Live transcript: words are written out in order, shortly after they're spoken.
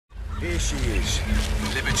Here she is.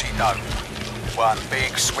 Liberty Note. One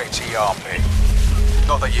big sweaty armpit.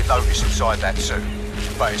 Not that you've noticed inside that suit,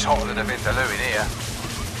 but it's hotter than a vindaloo in here.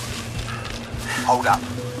 Hold up.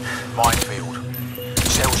 Minefield.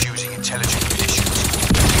 Cells using intelligent conditions.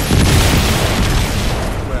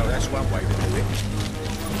 Well, that's one way to do it.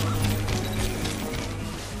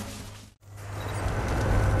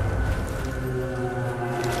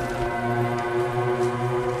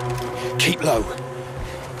 Keep low.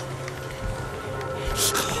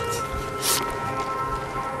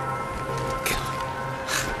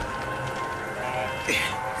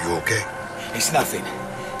 You okay? It's nothing.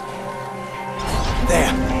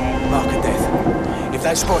 There. Mark of death. If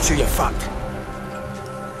that spots you, you're fucked.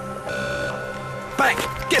 Back!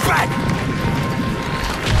 Get back!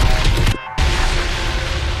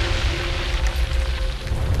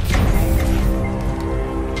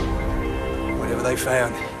 Whatever they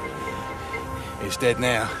found, it's dead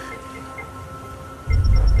now.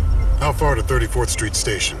 How far to 34th Street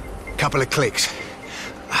Station? Couple of clicks.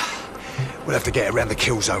 We'll have to get around the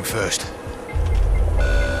kill zone first.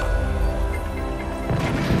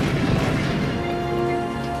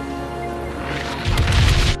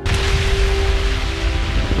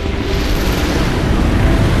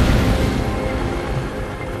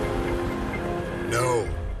 No.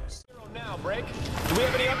 Now, Break. Do we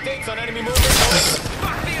have any updates on enemy movement?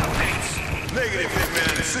 Fuck the updates! Negative,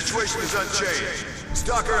 Hitman. The situation is unchanged.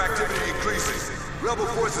 Stalker activity increasing. Rebel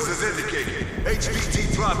forces as indicated.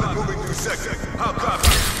 HVT profit moving through sector. How copy?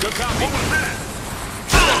 Good copy. What was that?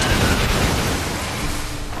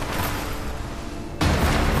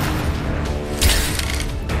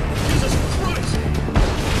 Jesus Christ!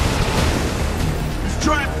 He's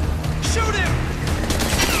trying. Shoot him!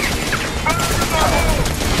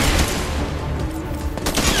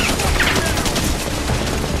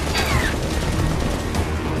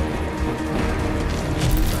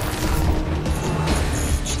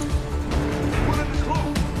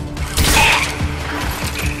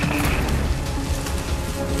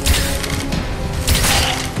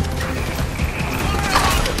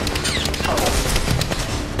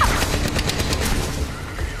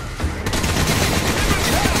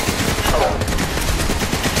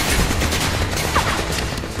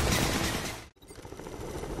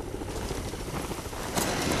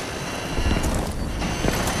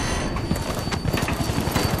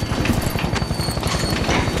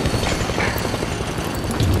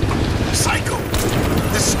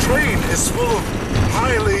 Is full of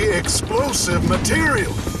highly explosive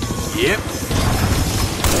material. Yep.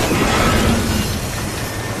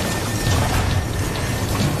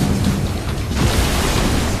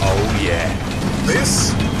 Oh, yeah.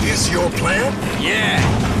 This is your plan? Yeah.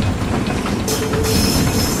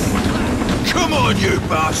 Come on, you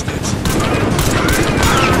bastards!